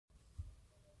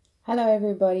Hello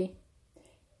everybody.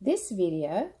 This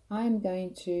video I'm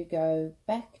going to go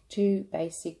back to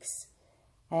basics.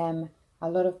 A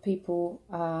lot of people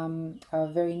are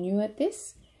very new at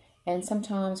this, and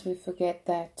sometimes we forget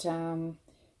that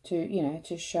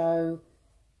to show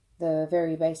the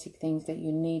very basic things that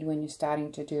you need when you're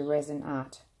starting to do resin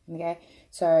art. Okay,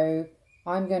 so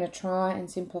I'm going to try and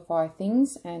simplify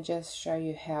things and just show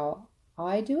you how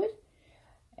I do it,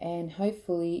 and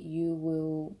hopefully you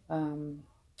will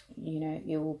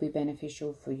it will be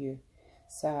beneficial for you.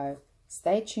 So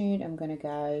stay tuned. I'm going to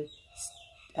go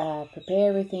prepare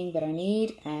everything that I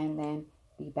need and then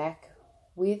be back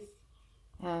with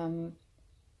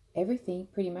everything,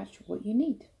 pretty much what you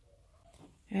need.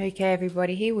 Okay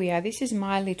everybody, here we are. This is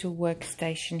my little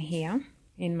workstation here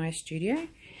in my studio.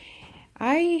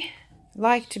 I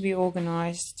like to be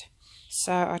organized,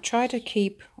 so I try to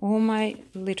keep all my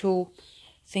little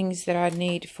things that I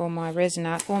need for my resin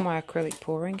art or my acrylic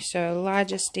pouring. So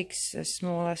larger sticks,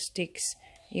 smaller sticks,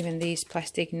 even these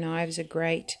plastic knives are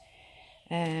great.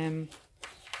 Even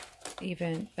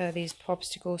these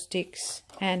popsicle sticks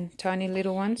and tiny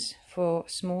little ones for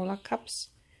smaller cups.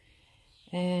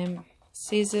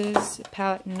 Scissors,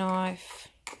 palette knife,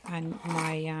 and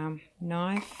my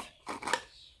knife.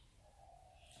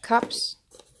 Cups,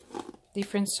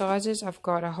 different sizes. I've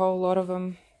got a whole lot of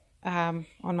them on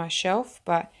my shelf,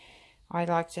 but I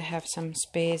like to have some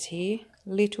spares here.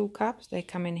 Little cups, they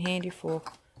come in handy for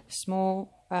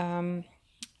small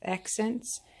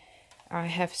accents. I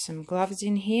have some gloves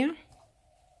in here.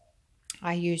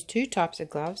 I use two types of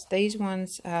gloves. These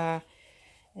ones are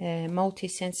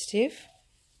multi-sensitive,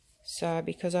 so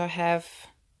because I have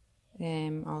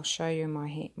I'll show you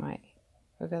my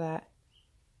look at that,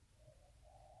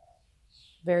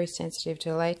 very sensitive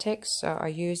to latex, so I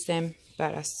use them,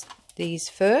 but these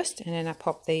first and then I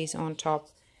pop these on top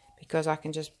because I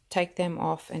can just take them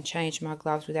off and change my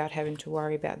gloves without having to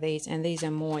worry about these, and these are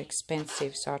more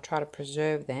expensive, so I try to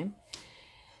preserve them.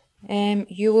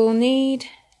 You will need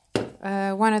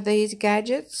one of these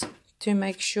gadgets to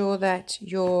make sure that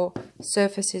your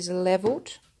surface is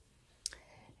leveled.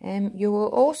 You will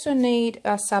also need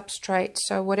a substrate,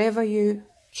 so whatever you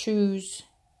choose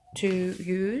to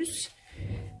use.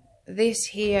 This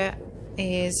here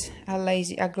is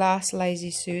a glass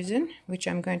Lazy Susan, which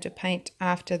I'm going to paint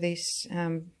after this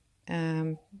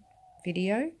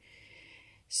video.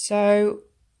 So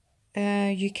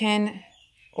you can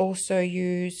also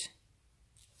use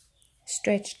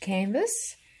stretched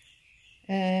canvas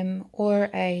or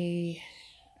a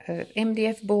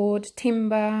MDF board,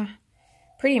 timber,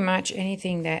 pretty much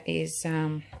anything that is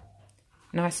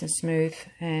nice and smooth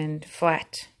and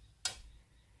flat.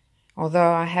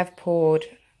 Although I have poured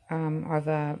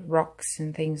over rocks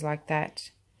and things like that,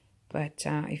 but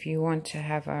if you want to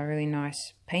have a really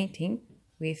nice painting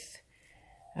with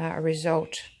a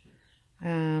result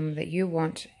that you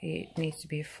want, it needs to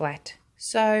be flat.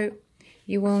 So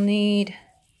you will need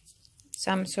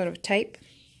some sort of tape.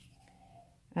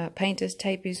 Painter's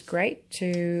tape is great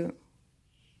to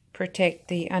protect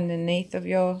the underneath of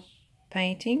your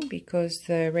painting because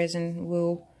the resin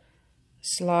will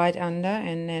slide under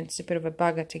and then it's a bit of a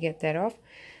bugger to get that off.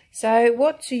 So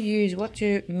what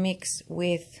to mix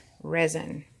with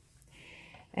resin.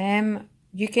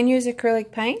 You can use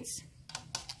acrylic paints.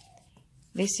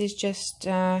 This is just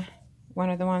one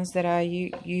of the ones that I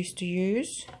used to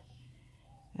use.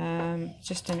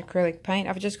 Just an acrylic paint.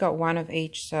 I've just got one of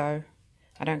each so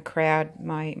I don't crowd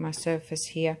my surface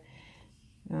here.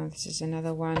 This is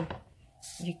another one.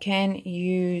 You can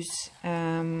use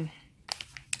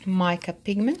mica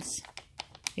pigments.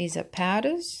 These are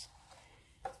powders,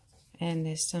 and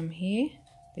there's some here.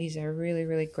 These are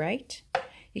really great.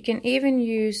 You can even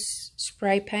use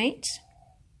spray paint.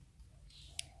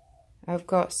 I've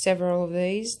got several of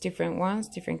these, different ones,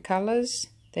 different colors.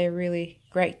 They're really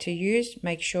great to use.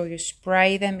 Make sure you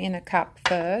spray them in a cup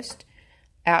first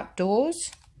outdoors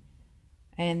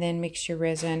and then mix your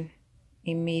resin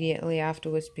immediately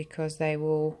afterwards because it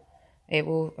will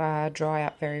dry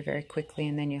up very quickly,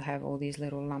 and then you'll have all these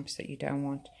little lumps that you don't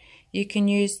want. You can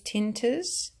use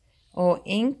tinters or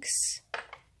inks.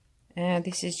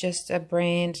 This is just a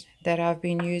brand that I've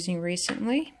been using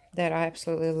recently that I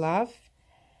absolutely love.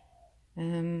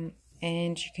 And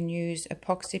you can use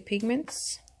epoxy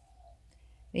pigments.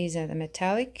 These are the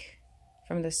metallic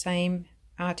from the same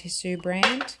Artisu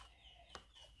brand,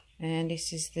 and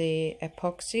this is the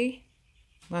epoxy.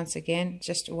 Once again,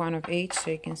 just one of each so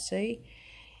you can see.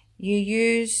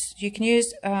 You can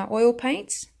use oil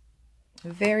paints. I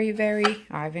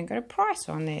haven't got a price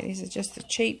on there. These are just the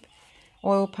cheap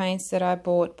oil paints that I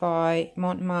bought by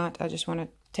Montmartre. I just want to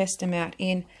test them out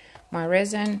in my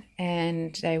resin,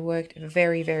 and they worked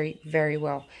very, very, very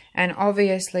well. And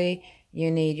obviously you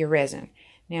need your resin.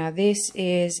 Now this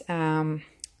is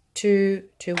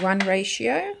 2:1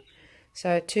 ratio,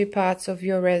 so 2 parts of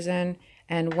your resin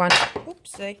and 1,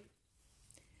 oopsie,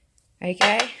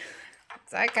 okay,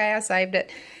 it's okay, I saved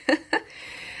it.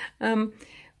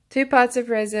 2 parts of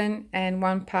resin and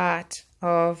 1 part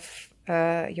of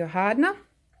your hardener.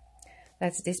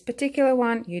 That's this particular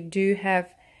one. You do have,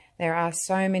 there are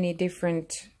so many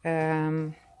different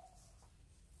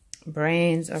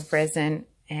brands of resin,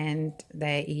 and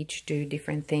they each do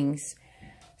different things.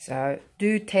 So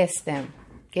do test them.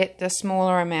 Get the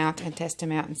smaller amount and test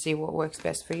them out and see what works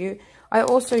best for you. I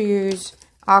also use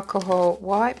alcohol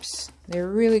wipes. They're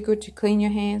really good to clean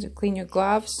your hands or clean your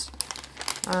gloves.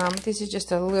 This is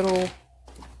just a little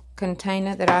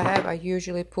container that I have. I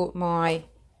usually put my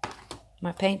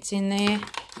paints in there.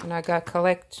 When I go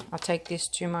collect, I take this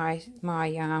to my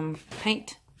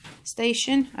paint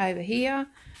station over here,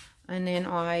 and then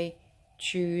I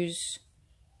choose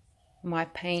my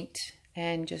paint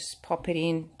and just pop it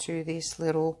into this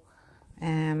little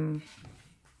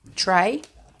tray,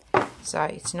 so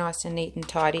it's nice and neat and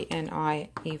tidy, and I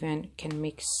even can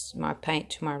mix my paint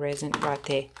to my resin right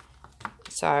there.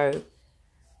 So,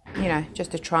 you know,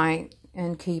 just to try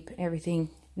and keep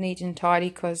everything neat and tidy,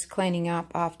 because cleaning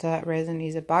up after resin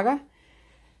is a bugger.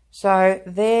 So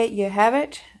there you have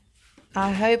it.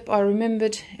 I hope I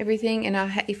remembered everything, and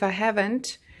if I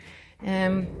haven't,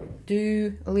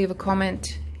 do leave a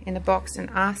comment in the box and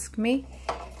ask me.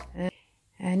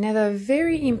 Another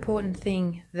very important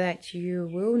thing that you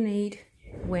will need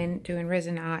when doing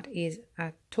resin art is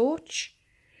a torch,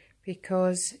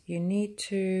 because you need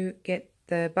to get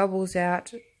the bubbles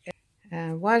out.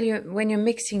 When you're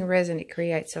mixing resin, it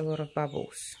creates a lot of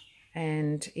bubbles,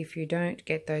 and if you don't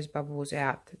get those bubbles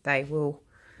out, they will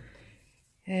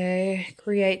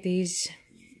create these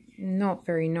not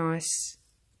very nice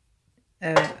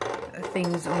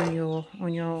things on your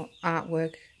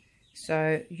artwork.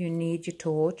 So you need your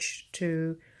torch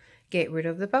to get rid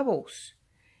of the bubbles.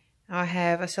 I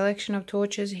have a selection of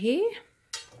torches here.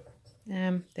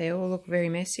 They all look very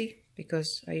messy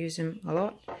because I use them a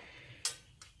lot.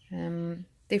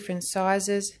 Different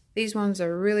sizes. These ones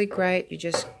are really great. You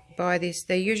just buy this.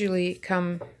 They usually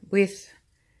come with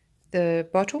the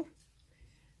bottle,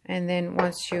 and then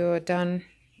once you're done,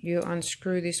 you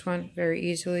unscrew this one very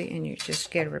easily, and you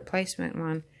just get a replacement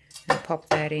one and pop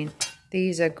that in.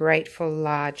 These are great for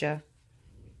larger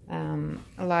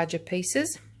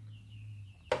pieces.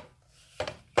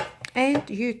 And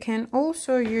you can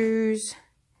also use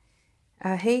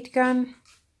a heat gun.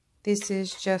 This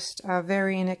is just a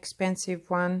very inexpensive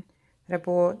one that I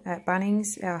bought at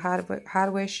Bunnings, our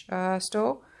hardware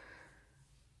store.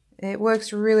 It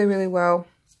works really, really well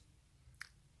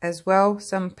as well.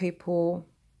 Some people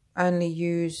only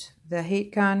use the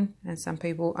heat gun, and some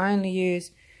people only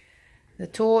use the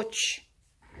torch.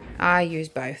 I use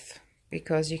both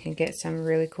because you can get some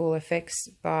really cool effects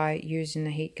by using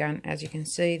the heat gun. As you can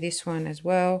see, this one as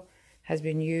well has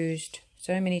been used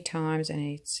so many times, and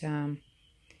it's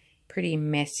pretty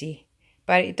messy,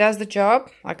 but it does the job.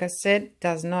 Like I said, it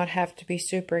does not have to be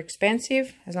super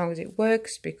expensive as long as it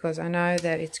works, because I know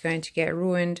that it's going to get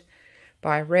ruined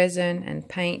by resin and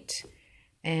paint,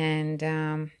 and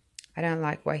I don't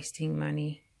like wasting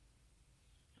money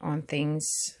on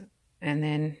things and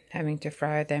then having to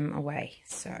throw them away.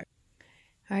 So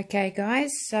okay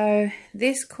guys, so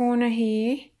this corner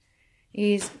here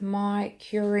is my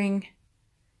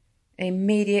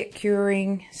immediate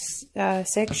curing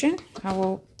section. I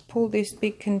will pull this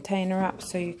big container up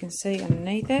so you can see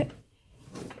underneath it.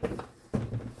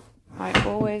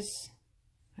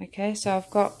 Okay, so I've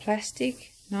got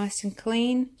plastic nice and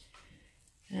clean.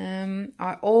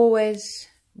 I always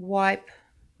wipe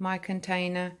my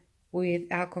container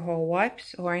with alcohol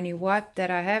wipes, or any wipe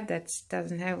that I have that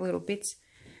doesn't have little bits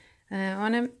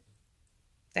on them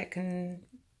that can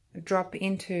drop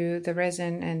into the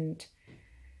resin and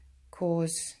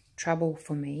cause trouble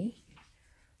for me.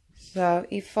 So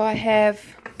if I have,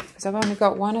 because I've only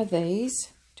got one of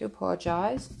these, to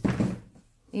apologize,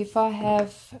 if I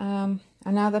have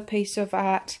another piece of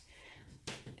art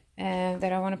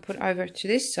that I want to put over to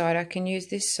this side, I can use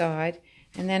this side,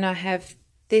 and then I have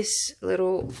this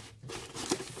little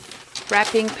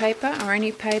wrapping paper or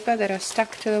any paper that I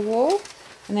stuck to the wall,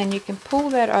 and then you can pull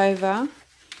that over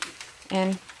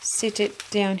and sit it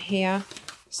down here,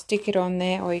 stick it on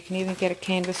there, or you can even get a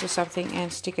canvas or something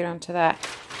and stick it onto that,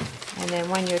 and then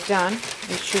when you're done,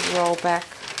 it should roll back.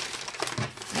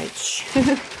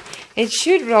 It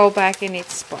should roll back in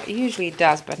its spot. It usually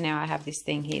does, but now I have this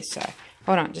thing here, so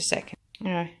hold on just a second.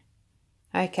 Alright,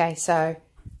 Okay, so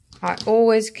I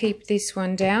always keep this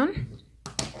one down.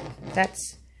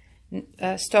 That's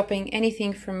stopping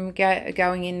anything from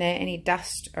going in there, any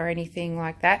dust or anything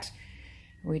like that.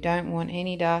 We don't want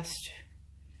any dust,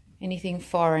 anything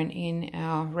foreign in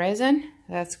our resin.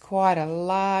 That's quite a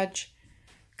large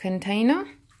container,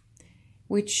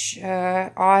 which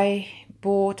I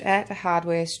bought at a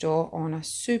hardware store on a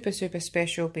super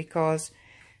special, because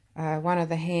one of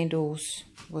the handles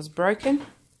was broken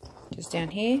just down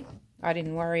here. I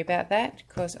didn't worry about that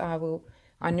because I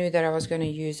knew that I was going to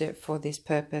use it for this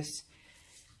purpose.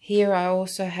 Here I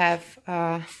also have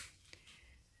a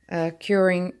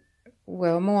curing,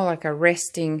 well, more like a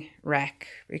resting rack,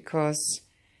 because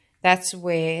that's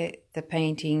where the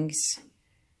paintings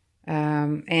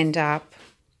end up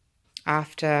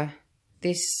after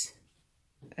this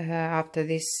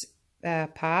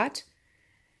part.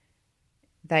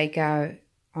 They go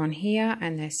on here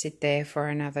and they sit there for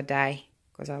another day,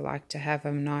 because I like to have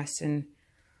them nice and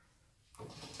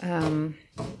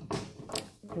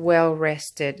well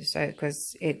rested, so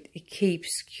because it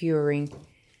keeps curing.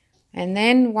 And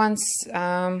then once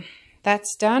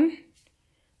that's done,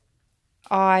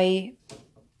 I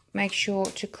make sure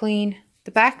to clean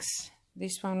the backs.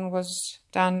 This one was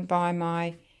done by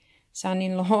my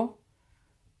son-in-law.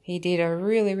 He did a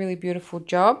really beautiful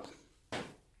job,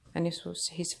 and this was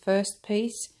his first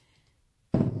piece.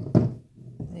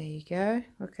 There you go.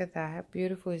 Look at that. How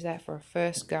beautiful is that for a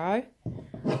first go?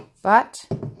 But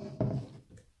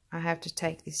I have to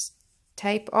take this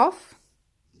tape off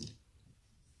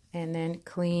and then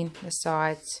clean the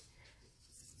sides.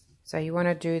 So you want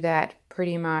to do that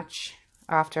pretty much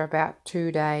after about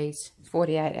 2 days,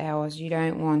 48 hours. You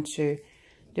don't want to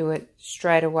do it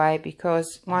straight away,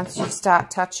 because once you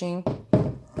start touching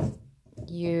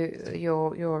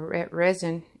your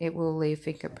resin, it will leave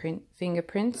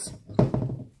fingerprints,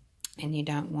 and you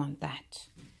don't want that.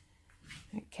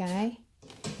 Okay.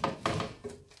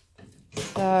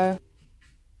 So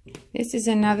this is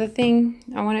another thing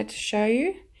I wanted to show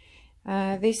you.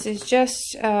 This is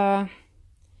just a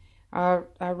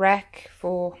rack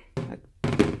for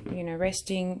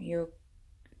resting your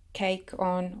cake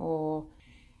on, or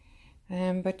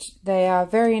but they are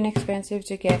very inexpensive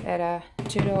to get at a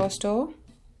 $2 store,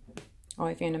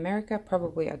 or if you're in America,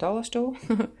 probably a dollar store.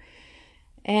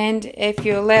 And if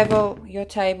you level your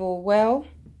table well,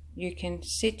 you can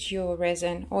sit your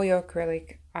resin or your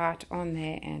acrylic art on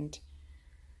there, and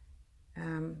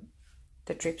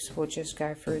the drips will just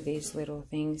go through these little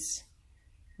things,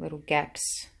 little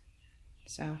gaps.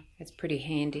 So it's pretty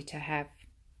handy to have.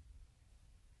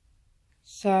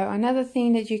 So another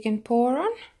thing that you can pour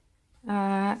on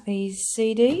are these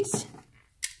CDs.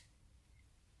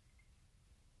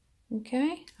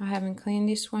 Okay, I haven't cleaned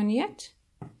this one yet.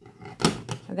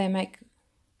 They make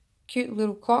cute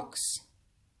little clocks,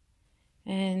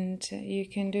 and you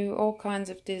can do all kinds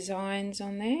of designs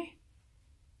on there.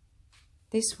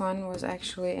 This one was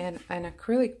actually an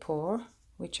acrylic pour,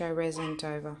 which I resined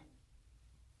over.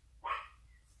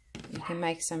 You can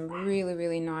make some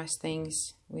really nice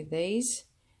things with these,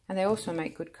 and they also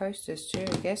make good coasters too,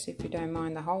 I guess, if you don't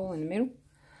mind the hole in the middle.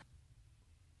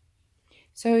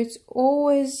 So it's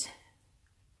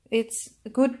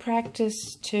good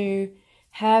practice to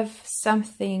have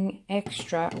something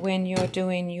extra when you're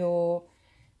doing your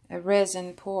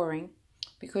resin pouring,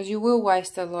 because you will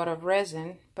waste a lot of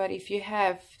resin. But if you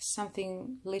have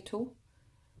something little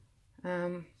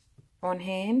on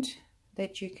hand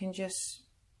that you can just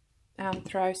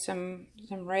throw some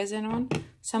resin on.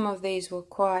 Some of these were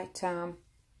quite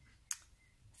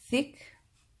thick,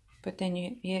 but then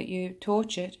you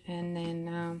torch it, and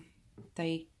then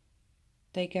they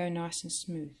go nice and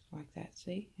smooth like that,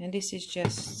 see? And this is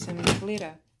just some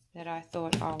glitter that I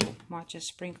thought I might just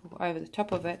sprinkle over the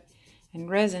top of it, and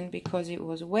resin, because it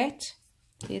was wet.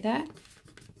 See that?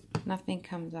 Nothing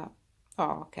comes up.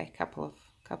 Oh, okay, couple of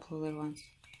little ones.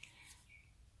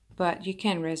 But you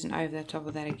can resin over the top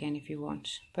of that again if you want.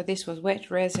 But this was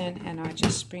wet resin, and I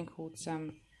just sprinkled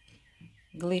some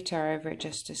glitter over it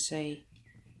just to see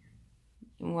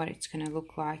what it's going to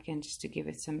look like, and just to give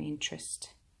it some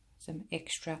interest, some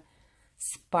extra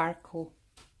sparkle.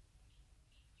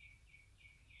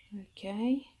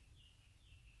 Okay.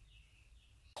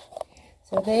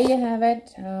 So there you have it.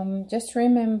 Just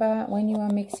remember, when you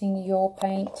are mixing your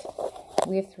paint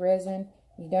with resin,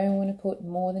 you don't want to put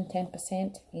more than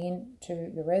 10%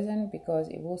 into your resin, because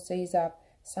it will seize up.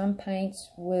 Some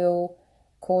paints will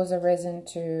cause a resin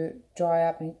to dry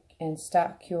up and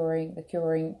start curing, the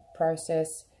curing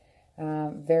process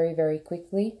very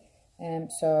quickly.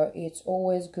 So it's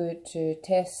always good to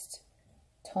test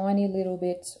tiny little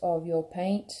bits of your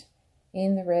paint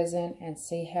in the resin and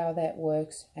see how that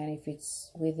works. And if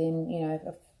it's within, you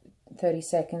know, 30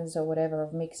 seconds or whatever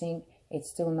of mixing, it's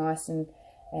still nice and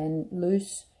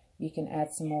loose, you can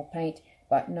add some more paint,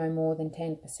 but no more than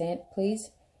 10%,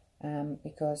 please,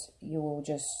 because you will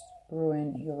just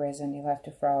ruin your resin. You'll have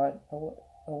to throw it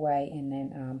away and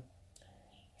then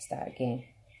start again.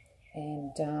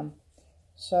 And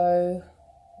so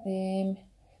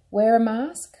wear a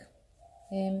mask.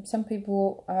 Some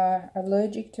people are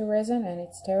allergic to resin and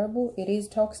it's terrible. It is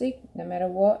toxic, no matter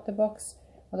what the box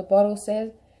or the bottle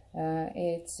says.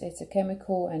 It's a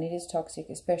chemical and it is toxic,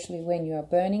 especially when you are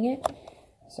burning it.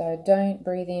 So don't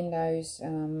breathe in those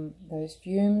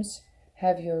fumes.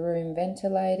 Have your room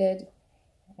ventilated.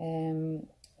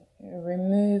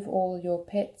 Remove all your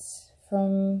pets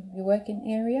from your working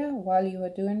area while you are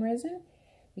doing resin,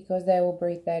 because they will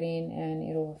breathe that in and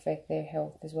it will affect their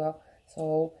health as well.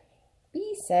 So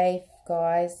be safe,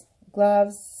 guys.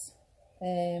 Gloves,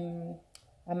 a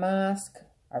mask,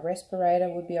 a respirator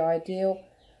would be ideal.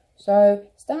 So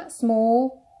start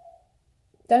small.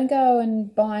 Don't go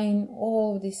and buying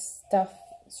all of this stuff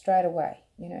straight away.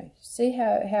 You know, see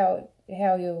how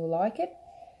you'll like it,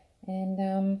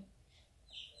 and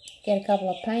get a couple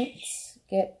of paints,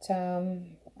 get a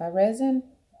resin,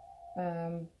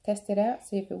 test it out,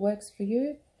 see if it works for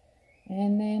you,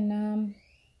 and then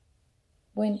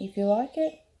if you like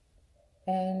it,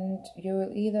 and you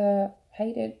will either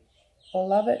hate it or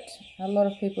love it. A lot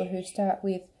of people who start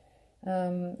with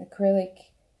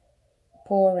acrylic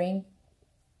pouring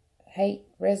hate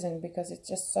resin because it's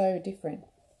just so different.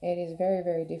 It is very,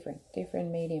 very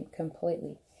different medium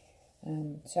completely.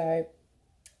 So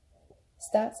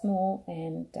start small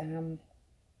and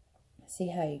see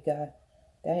how you go.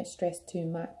 Don't stress too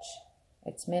much.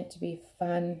 It's meant to be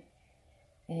fun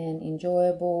and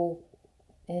enjoyable,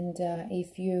 and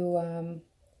if you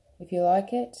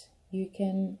like it, you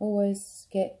can always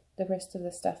get the rest of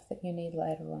the stuff that you need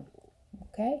later on.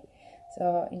 Okay,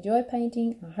 so enjoy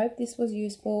painting. I hope this was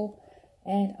useful,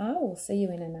 and I will see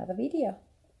you in another video.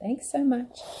 Thanks so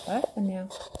much. Bye for now.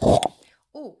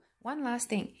 Oh, one last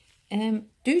thing.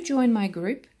 Do join my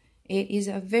group. It is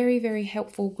a very, very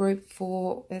helpful group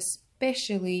for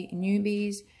especially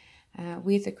newbies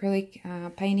with acrylic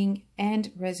painting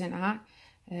and resin art.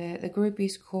 The group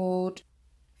is called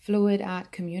Fluid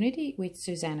Art Community with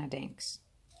Suzana Dancks.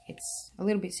 It's a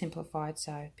little bit simplified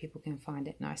so people can find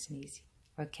it nice and easy.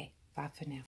 Okay, bye for now.